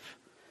life.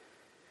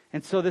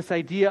 And so this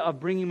idea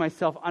of bringing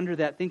myself under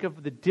that, think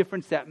of the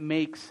difference that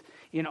makes.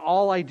 In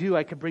all I do,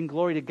 I could bring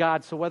glory to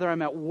God. So whether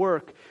I'm at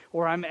work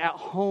or I'm at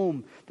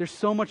home, there's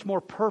so much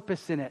more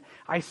purpose in it.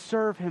 I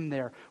serve Him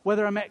there.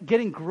 Whether I'm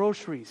getting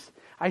groceries,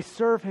 I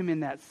serve Him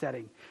in that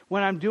setting.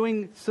 When I'm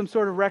doing some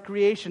sort of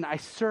recreation, I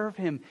serve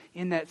Him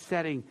in that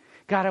setting.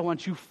 God, I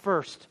want you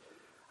first.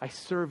 I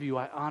serve you,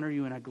 I honor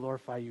you, and I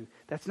glorify you.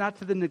 That's not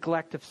to the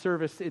neglect of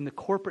service in the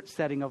corporate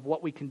setting of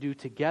what we can do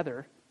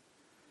together.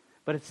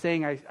 But it's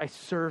saying I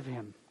serve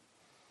Him.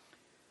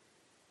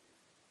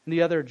 And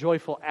the other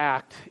joyful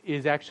act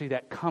is actually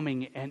that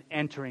coming and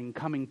entering,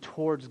 coming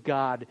towards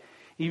God,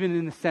 even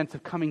in the sense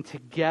of coming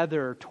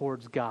together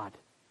towards God.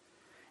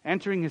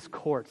 Entering His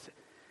courts,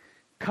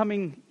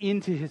 coming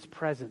into His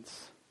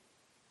presence.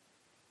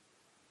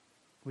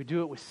 We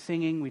do it with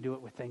singing, we do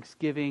it with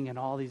thanksgiving, and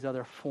all these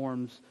other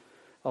forms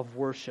of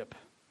worship.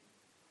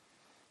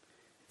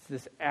 It's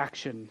this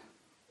action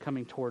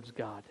coming towards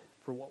God.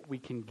 For what we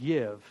can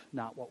give,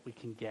 not what we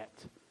can get.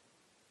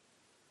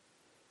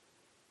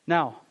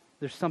 Now,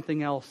 there's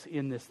something else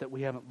in this that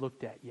we haven't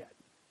looked at yet.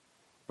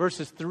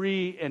 Verses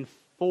 3 and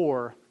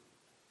 4.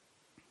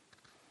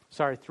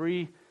 Sorry,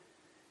 3.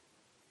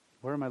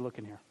 Where am I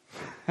looking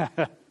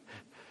here?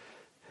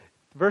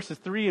 Verses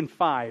 3 and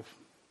 5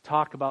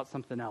 talk about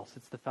something else.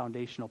 It's the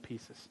foundational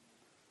pieces.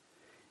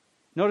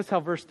 Notice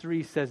how verse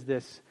 3 says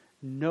this.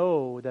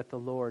 Know that the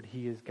Lord,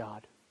 He is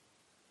God.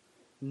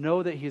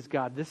 Know that He is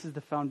God. This is the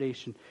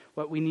foundation.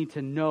 What we need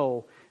to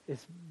know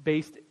is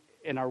based,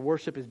 and our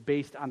worship is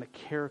based on the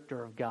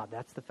character of God.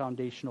 That's the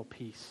foundational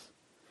piece.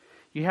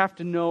 You have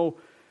to know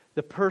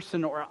the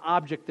person or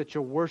object that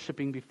you're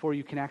worshiping before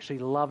you can actually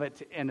love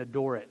it and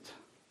adore it.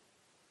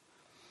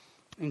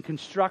 In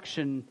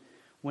construction,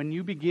 when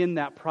you begin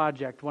that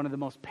project, one of the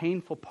most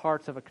painful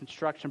parts of a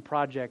construction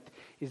project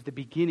is the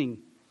beginning,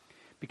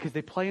 because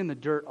they play in the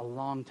dirt a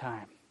long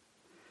time.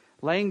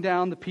 laying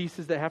down the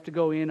pieces that have to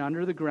go in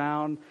under the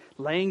ground,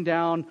 laying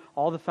down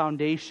all the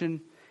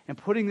foundation, and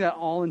putting that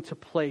all into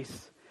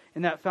place.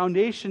 And that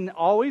foundation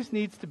always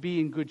needs to be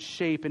in good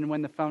shape. And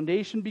when the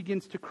foundation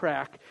begins to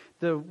crack,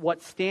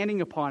 what's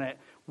standing upon it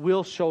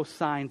will show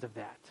signs of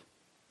that.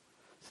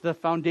 So the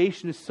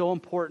foundation is so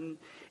important,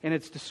 and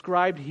it's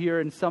described here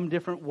in some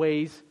different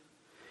ways.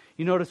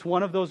 You notice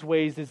one of those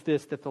ways is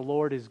this, that the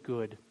Lord is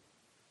good.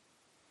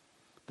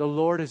 The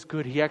Lord is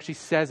good. He actually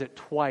says it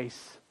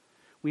twice.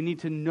 We need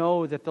to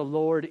know that the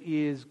Lord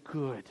is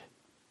good.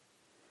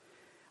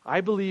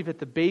 I believe at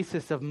the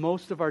basis of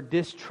most of our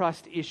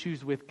distrust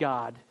issues with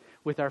God,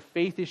 with our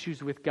faith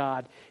issues with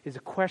God, is a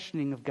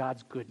questioning of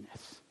God's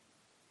goodness.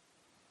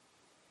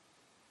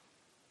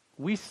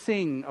 We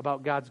sing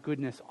about God's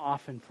goodness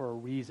often for a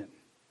reason.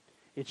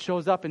 It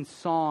shows up in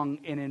song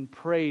and in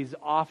praise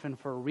often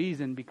for a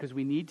reason, because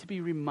we need to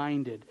be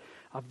reminded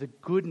of the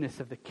goodness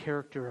of the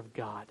character of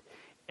God.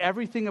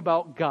 Everything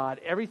about God,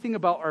 everything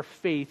about our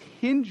faith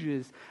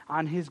hinges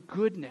on His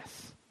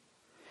goodness.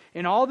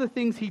 And all the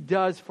things He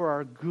does for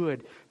our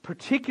good,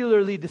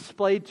 particularly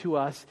displayed to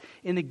us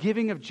in the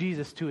giving of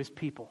Jesus to His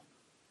people.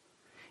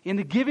 In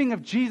the giving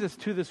of Jesus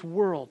to this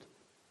world,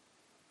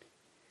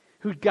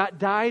 who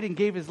died and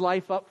gave His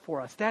life up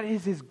for us. That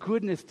is His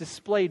goodness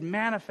displayed,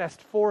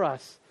 manifest for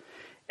us,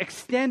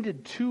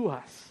 extended to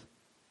us.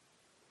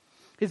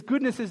 His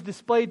goodness is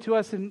displayed to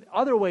us in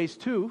other ways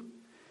too.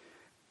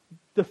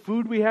 The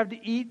food we have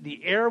to eat,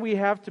 the air we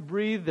have to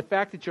breathe, the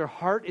fact that your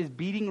heart is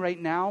beating right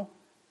now,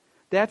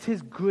 that's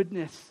His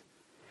goodness.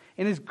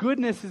 And His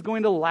goodness is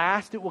going to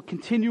last. It will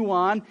continue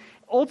on.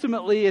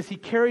 Ultimately, as He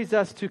carries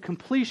us to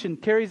completion,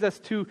 carries us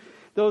to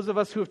those of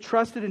us who have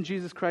trusted in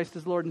Jesus Christ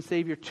as Lord and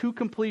Savior, to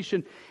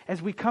completion,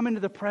 as we come into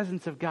the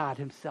presence of God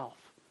Himself,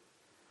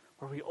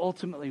 where we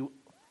ultimately,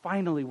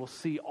 finally will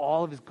see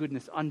all of His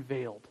goodness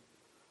unveiled.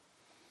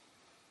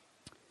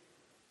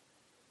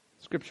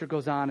 Scripture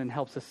goes on and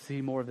helps us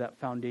see more of that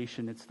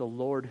foundation. It's the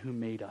Lord who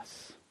made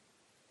us.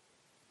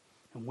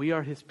 And we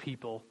are His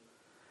people,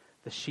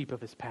 the sheep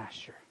of His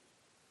pasture.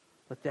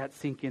 Let that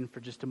sink in for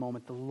just a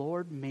moment. The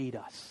Lord made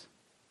us.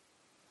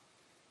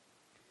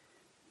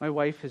 My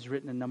wife has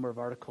written a number of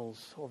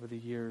articles over the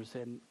years,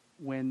 and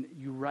when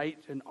you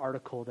write an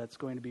article that's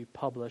going to be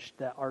published,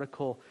 that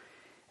article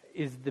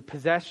is the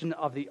possession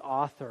of the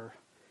author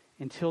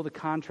until the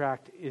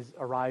contract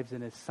arrives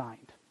and is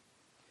signed.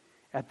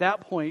 At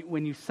that point,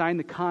 when you sign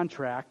the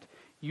contract,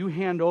 you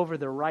hand over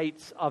the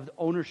rights of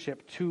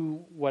ownership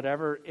to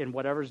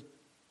whatever's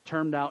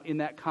termed out in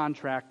that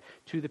contract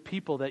to the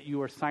people that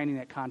you are signing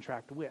that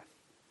contract with.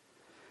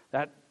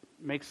 That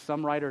makes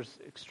some writers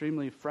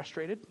extremely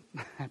frustrated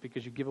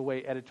because you give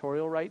away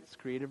editorial rights,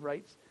 creative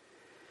rights.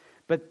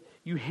 But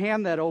you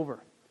hand that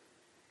over.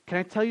 Can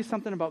I tell you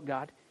something about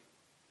God?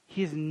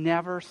 He has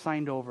never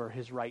signed over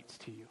His rights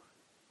to you.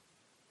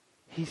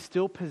 He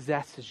still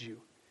possesses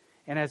you.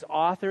 And as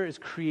author, as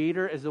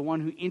creator, as the one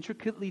who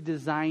intricately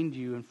designed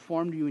you and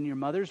formed you in your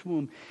mother's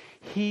womb,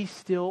 He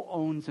still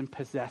owns and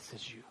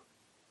possesses you.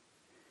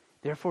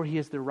 Therefore, He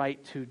has the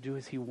right to do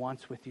as He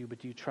wants with you, but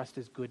do you trust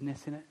His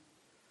goodness in it?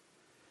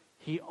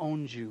 He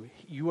owns you.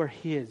 You are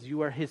His.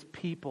 You are His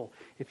people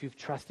if you've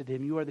trusted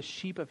Him. You are the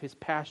sheep of His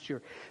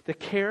pasture. The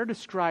care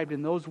described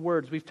in those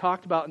words we've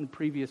talked about in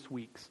previous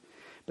weeks.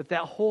 But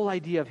that whole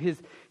idea of His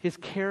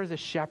care as a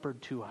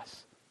shepherd to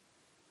us.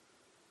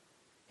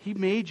 He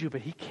made you,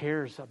 but He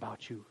cares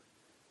about you.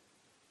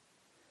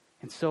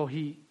 And so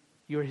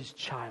you're His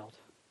child.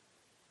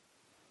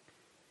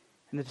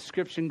 And the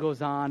description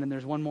goes on, and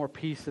there's one more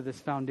piece of this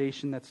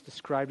foundation that's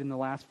described in the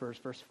last verse,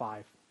 verse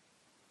 5.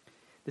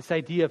 This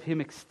idea of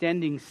Him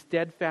extending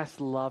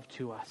steadfast love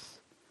to us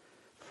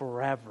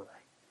forever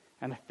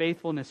and a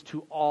faithfulness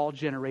to all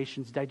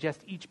generations. Digest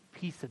each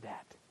piece of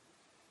that.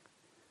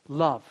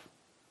 Love.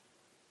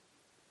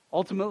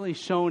 Ultimately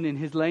shown in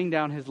His laying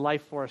down His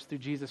life for us through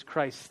Jesus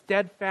Christ.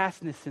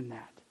 Steadfastness in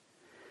that.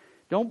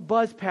 Don't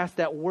buzz past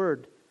that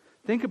word.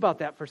 Think about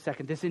that for a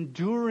second. This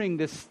enduring,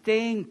 this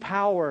staying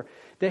power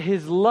that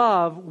His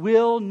love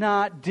will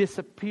not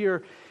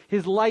disappear.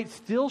 His light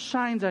still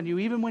shines on you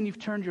even when you've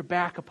turned your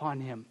back upon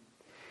Him.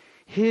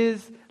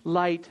 His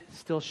light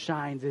still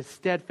shines. His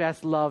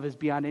steadfast love is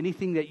beyond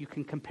anything that you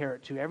can compare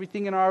it to.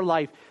 Everything in our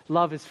life,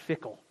 love is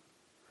fickle.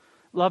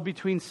 Love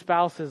between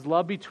spouses,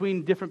 love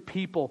between different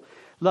people,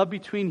 love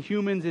between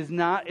humans is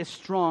not as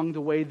strong the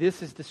way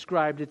this is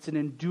described. It's an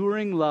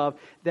enduring love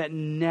that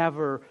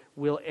never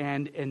will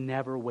end and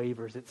never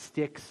wavers. It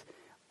sticks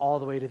all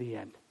the way to the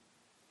end.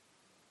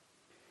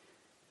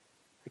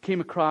 I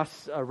came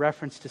across a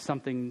reference to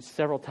something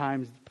several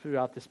times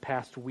throughout this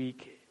past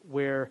week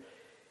where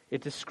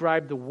it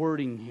described the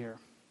wording here.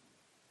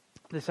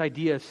 This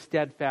idea of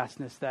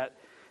steadfastness, that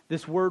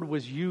this word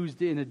was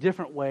used in a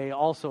different way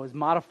also, is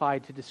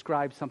modified to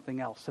describe something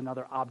else,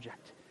 another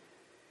object.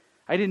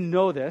 I didn't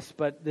know this,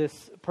 but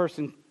this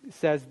person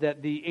says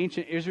that the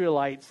ancient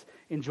Israelites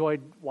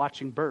enjoyed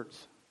watching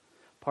birds,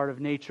 part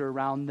of nature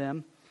around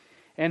them.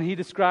 And he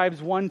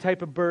describes one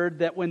type of bird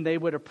that when they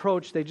would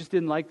approach, they just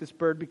didn't like this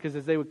bird because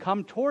as they would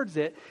come towards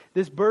it,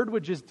 this bird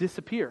would just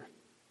disappear.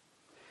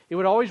 It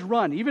would always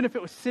run. Even if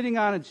it was sitting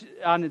on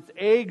its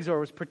eggs or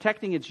was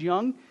protecting its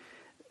young,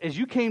 as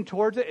you came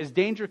towards it, as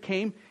danger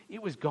came,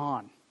 it was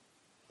gone.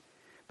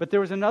 But there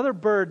was another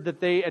bird that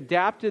they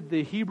adapted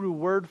the Hebrew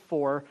word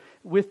for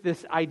with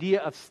this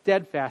idea of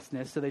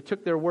steadfastness. So they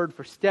took their word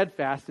for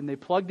steadfast and they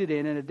plugged it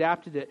in and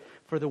adapted it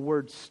for the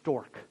word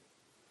stork.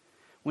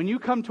 When you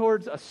come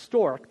towards a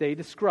stork, they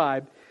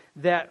describe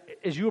that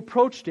as you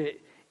approached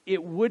it,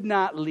 it would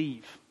not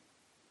leave.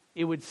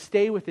 It would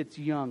stay with its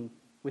young,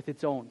 with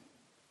its own.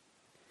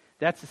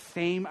 That's the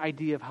same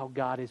idea of how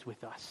God is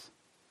with us.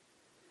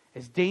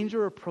 As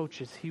danger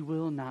approaches, He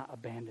will not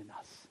abandon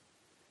us.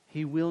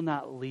 He will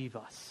not leave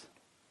us.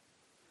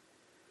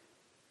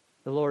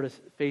 The Lord is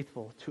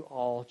faithful to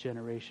all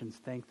generations.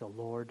 Thank the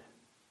Lord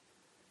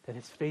that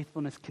His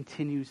faithfulness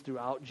continues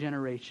throughout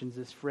generations.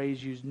 This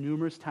phrase used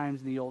numerous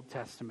times in the Old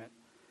Testament,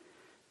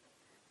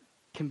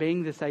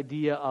 conveying this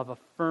idea of a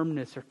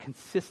firmness or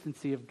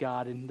consistency of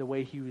God in the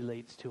way He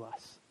relates to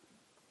us.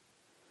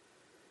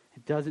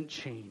 It doesn't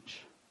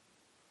change.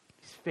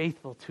 He's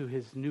faithful to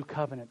His new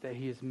covenant that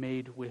He has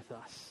made with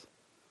us.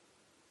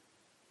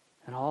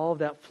 And all of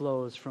that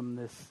flows from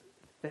this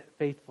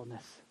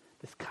faithfulness.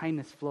 This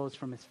kindness flows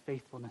from His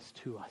faithfulness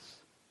to us.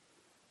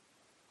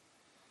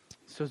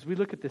 So as we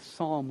look at this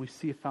psalm, we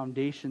see a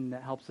foundation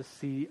that helps us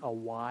see a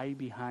why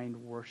behind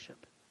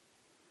worship.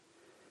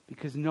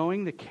 Because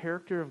knowing the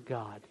character of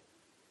God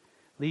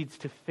leads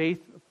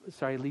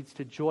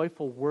to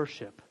joyful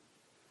worship,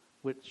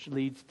 which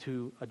leads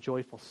to a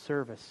joyful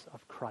service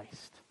of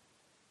Christ.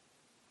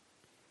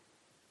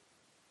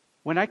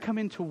 When I come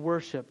into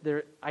worship,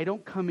 I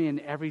don't come in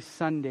every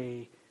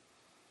Sunday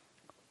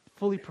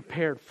fully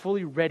prepared,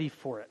 fully ready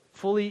for it,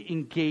 fully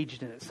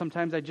engaged in it.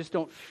 Sometimes I just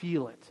don't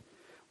feel it.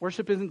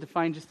 Worship isn't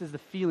defined just as the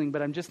feeling,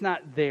 but I'm just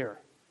not there.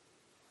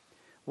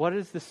 What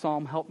does the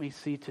psalm help me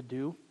see to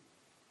do?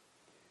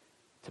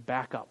 To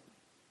back up.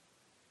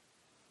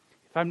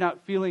 If I'm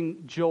not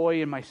feeling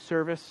joy in my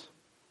service,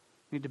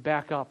 I need to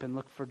back up and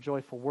look for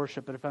joyful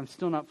worship. But if I'm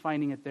still not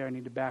finding it there, I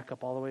need to back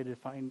up all the way to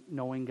find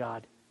knowing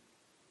God.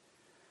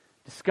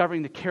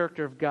 Discovering the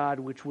character of God,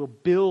 which will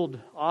build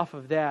off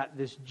of that,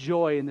 this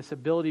joy and this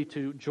ability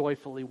to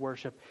joyfully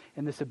worship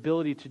and this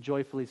ability to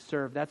joyfully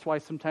serve. That's why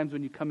sometimes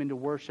when you come into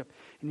worship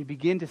and you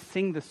begin to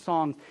sing the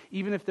songs,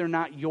 even if they're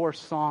not your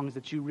songs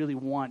that you really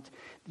want,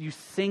 you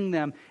sing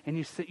them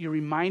and you're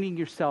reminding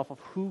yourself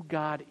of who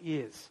God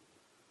is.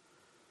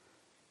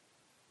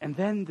 And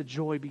then the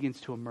joy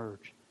begins to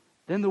emerge.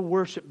 Then the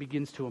worship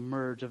begins to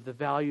emerge of the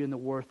value and the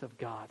worth of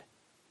God.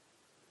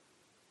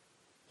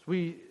 So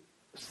we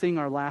sing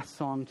our last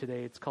song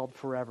today. It's called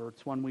Forever.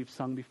 It's one we've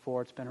sung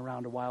before. It's been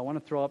around a while. I want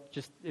to throw up,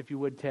 just if you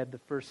would, Ted, the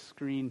first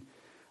screen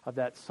of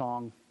that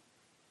song.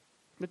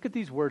 Look at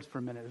these words for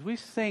a minute. As we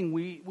sing,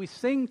 we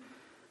sing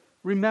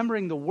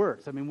remembering the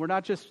words. I mean, we're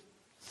not just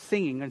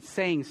singing and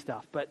saying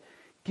stuff, but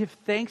give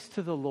thanks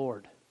to the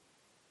Lord.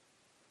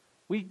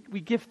 We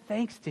give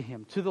thanks to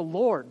Him, to the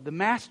Lord, the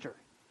Master.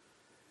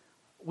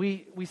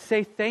 We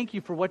say thank you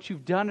for what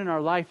you've done in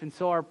our life. And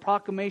so our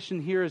proclamation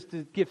here is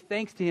to give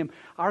thanks to Him,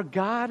 our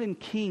God and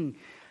King.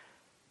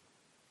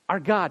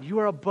 Our God, you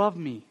are above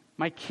me.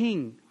 My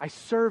King, I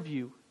serve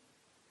you.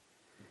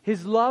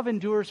 His love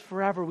endures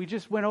forever. We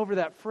just went over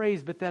that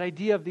phrase, but that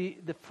idea of the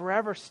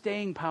forever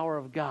staying power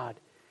of God.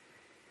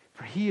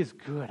 For He is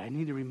good. I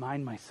need to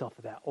remind myself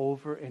of that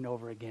over and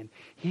over again.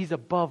 He's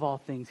above all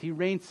things. He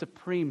reigns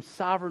supreme,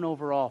 sovereign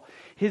over all.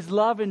 His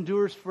love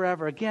endures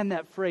forever. Again,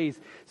 that phrase.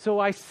 So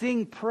I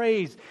sing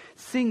praise.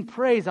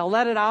 I'll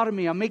let it out of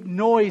me. I'll make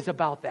noise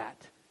about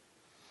that.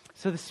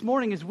 So this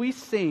morning as we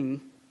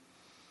sing,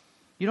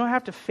 you don't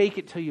have to fake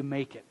it till you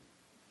make it.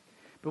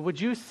 But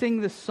would you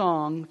sing this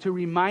song to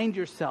remind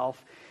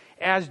yourself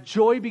as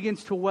joy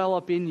begins to well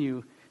up in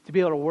you to be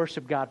able to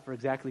worship God for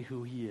exactly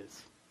who He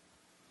is.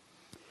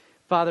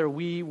 Father,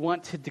 we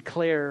want to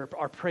declare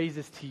our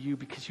praises to You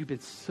because You've been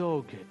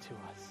so good to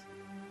us.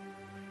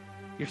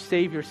 Your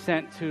Savior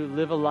sent to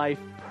live a life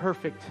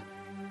perfect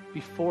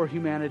before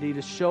humanity,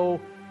 to show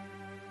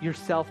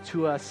Yourself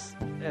to us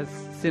as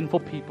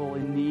sinful people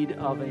in need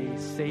of a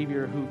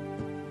Savior who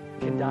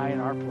can die in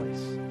our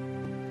place.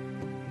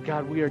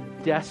 God, we are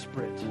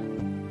desperate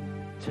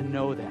to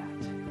know that,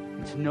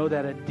 and to know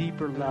that at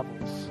deeper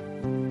levels,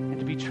 and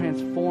to be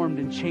transformed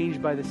and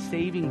changed by the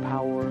saving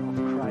power of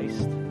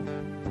Christ.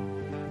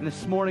 And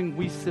this morning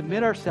we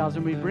submit ourselves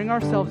and we bring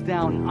ourselves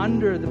down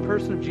under the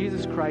person of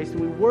Jesus Christ,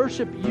 and we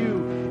worship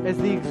You as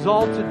the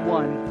exalted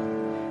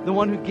one, the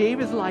one who gave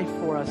His life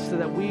for us so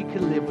that we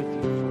could live with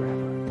You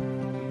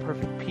forever in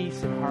perfect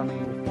peace and harmony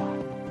with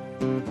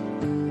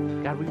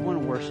God. God, we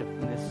want to worship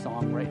in this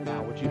song right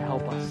now. Would You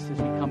help us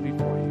as we